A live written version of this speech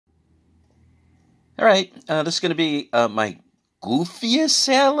All right, this is going to be my goofiest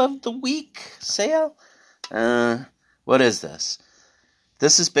sale of the week sale. What is this?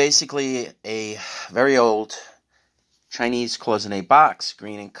 This is basically a very old Chinese Cloisonne box,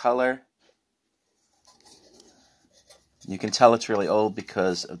 green in color. You can tell it's really old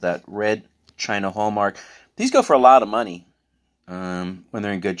because of that red China hallmark. These go for a lot of money when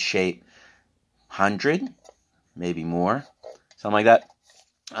they're in good shape. 100, maybe more, something like that.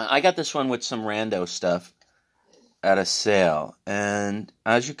 I got this one with some rando stuff at a sale, and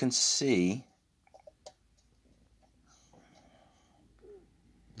as you can see,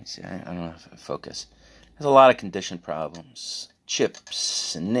 let me see, I don't know if I focus. There's a lot of condition problems,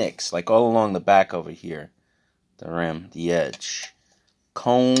 chips and nicks, like all along the back over here, the rim, the edge.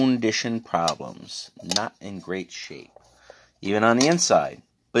 Condition problems, not in great shape. Even on the inside,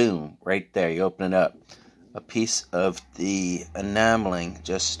 boom, right there. You open it up. A piece of the enameling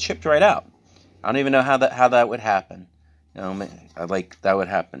just chipped right out. I don't even know how that would happen. You know, like that would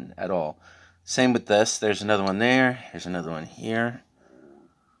happen at all. Same with this. There's another one there. There's another one here.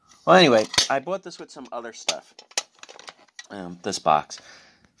 Well, anyway, I bought this with some other stuff. This box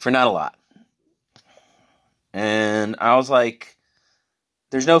for not a lot. And I was like,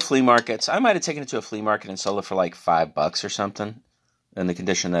 there's no flea markets. I might have taken it to a flea market and sold it for like $5 or something in the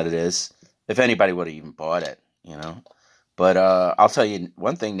condition that it is. If anybody would have even bought it, you know. But I'll tell you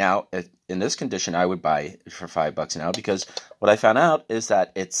one thing now. In this condition, I would buy it for $5 now because what I found out is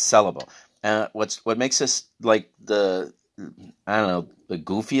that it's sellable. What makes this like the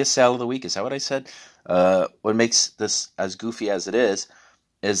goofiest sale of the week? Is that what I said? What makes this as goofy as it is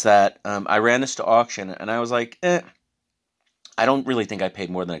that I ran this to auction and I was like, I don't really think I paid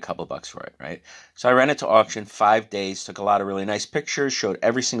more than a couple bucks for it, right? So I ran it to auction, 5 days, took a lot of really nice pictures, showed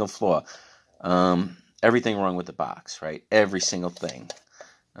every single flaw. Everything wrong with the box, right? Every single thing.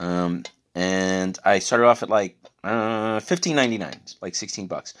 And I started off at like $15.99, like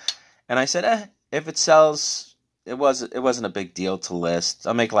 $16. And I said, if it sells, it wasn't a big deal to list.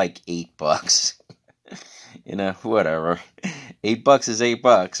 I'll make like $8. You know, whatever. $8 is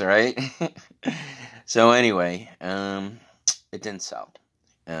 $8, right? So anyway, it didn't sell.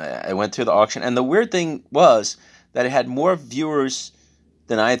 I went through the auction, and the weird thing was that it had more viewers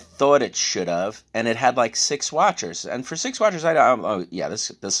than I thought it should have, and it had like 6 watchers. And for 6 watchers,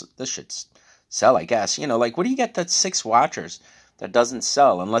 this should sell, I guess. You know, like what do you get that 6 watchers that doesn't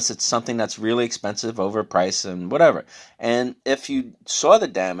sell unless it's something that's really expensive, overpriced, and whatever. And if you saw the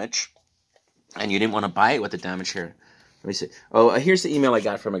damage and you didn't want to buy it with the damage here, let me see. Oh, here's the email I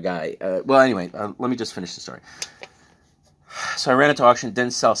got from a guy. Well, anyway, let me just finish the story. So I ran it to auction,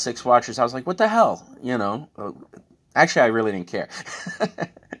 didn't sell 6 watchers. I was like, what the hell? You know. Actually, I really didn't care.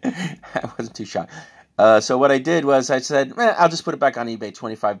 I wasn't too shocked. So what I did was I said, I'll just put it back on eBay,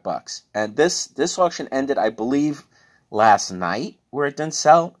 $25. And this auction ended, I believe, last night, where it didn't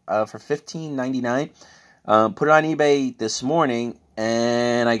sell for $15.99. Put it on eBay this morning,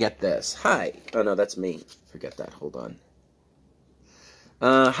 and I get this. Hi. Oh, no, that's me. Forget that. Hold on.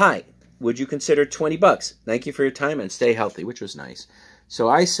 Hi. Would you consider $20? Thank you for your time and stay healthy, which was nice. So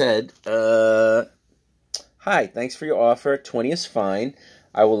I said, hi, thanks for your offer. 20 is fine.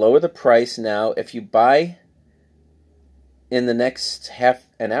 I will lower the price now. If you buy in the next half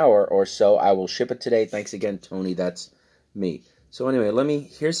an hour or so, I will ship it today. Thanks again, Tony. That's me. So anyway,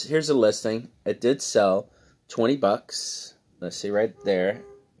 here's a listing. It did sell $20. Let's see right there.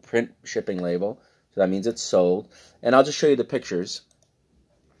 Print shipping label. So that means it's sold. And I'll just show you the pictures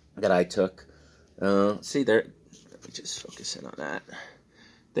that I took. See there. Let me just focus in on that.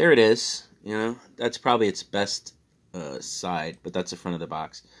 There it is. You know, that's probably its best side, but that's the front of the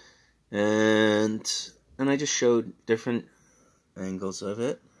box. And I just showed different angles of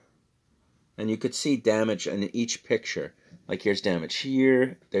it. And you could see damage in each picture. Like here's damage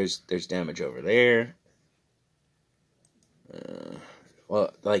here, there's damage over there.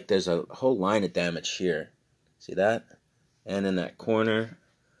 Well, like there's a whole line of damage here. See that? And in that corner.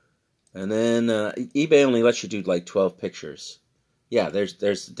 And then eBay only lets you do like 12 pictures. Yeah,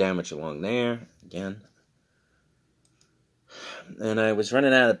 there's damage along there again. And I was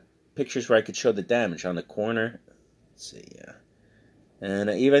running out of pictures where I could show the damage on the corner. Let's see, yeah. And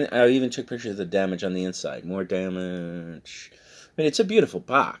I even took pictures of the damage on the inside. More damage. I mean, it's a beautiful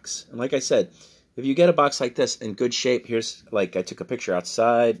box. And like I said, if you get a box like this in good shape, here's like I took a picture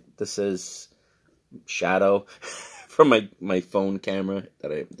outside. This is shadow from my phone camera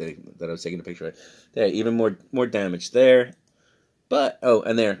that I was taking a picture of. There, even more damage there. But, oh,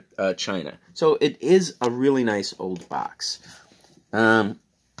 and there, China. So it is a really nice old box.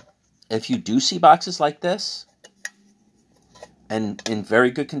 If you do see boxes like this, and in very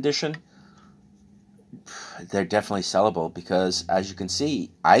good condition, they're definitely sellable because, as you can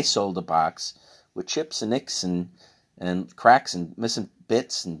see, I sold a box with chips and nicks and cracks and missing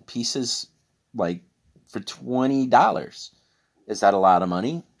bits and pieces, like, for $20. Is that a lot of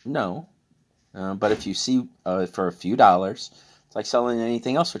money? No. But if you see for a few dollars, it's like selling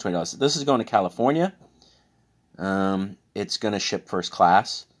anything else for $20. This is going to California. It's going to ship first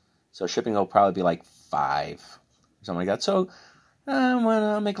class. So shipping will probably be like $5 or something like that. So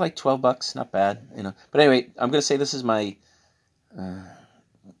I'll make like $12. Not bad, you know. But anyway, I'm going to say this is my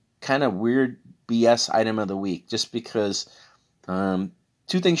kind of weird BS item of the week, just because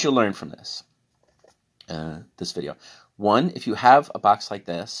two things you'll learn from this video. One, if you have a box like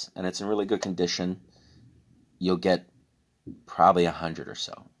this and it's in really good condition, you'll get probably 100 or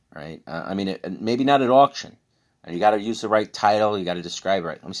so, right? I mean, maybe not at auction. You got to use the right title. You got to describe it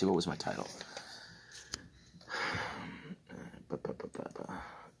right. Let me see, what was my title?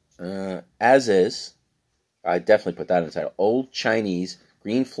 As is, I definitely put that in the title. Old Chinese,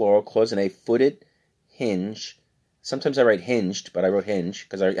 green floral, cloisonne, footed, hinge. Sometimes I write hinged, but I wrote hinge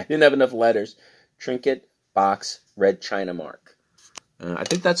because I didn't have enough letters. Trinket, box, red china mark. I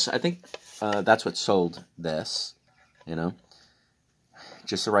think that's what sold this. You know,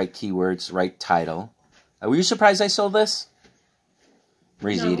 just the right keywords, right title. Were you surprised I sold this?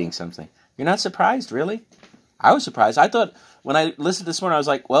 Marie's eating something. You're not surprised, really? I was surprised. I thought when I listened this morning, I was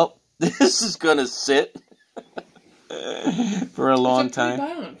like, well, this is gonna sit for a long time.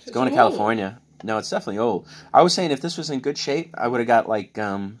 It's going to California. No, it's definitely old. I was saying if this was in good shape, I would have got like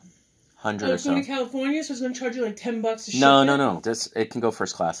 100 or so. It's going to California, so it's going to charge you like $10 to ship. No. It can go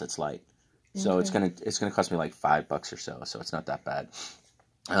first class. It's light, so it's gonna cost me like $5 or so. So it's not that bad.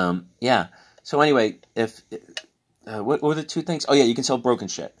 Yeah. So anyway, what were the two things? Oh yeah, you can sell broken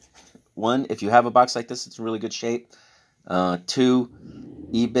shit. One, if you have a box like this, it's in really good shape. Two,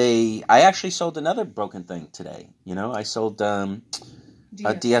 eBay. I actually sold another broken thing today. You know, I sold a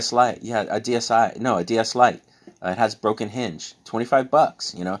DS Lite. Yeah, a DSi. No, a DS Lite. It has broken hinge.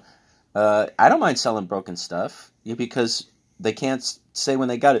 $25. You know, I don't mind selling broken stuff because they can't say when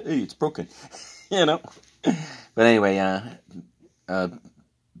they got it, hey, it's broken. You know. But anyway,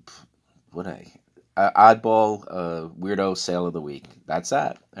 oddball weirdo sale of the week. That's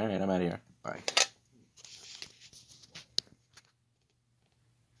that. All right, I'm out of here. Bye.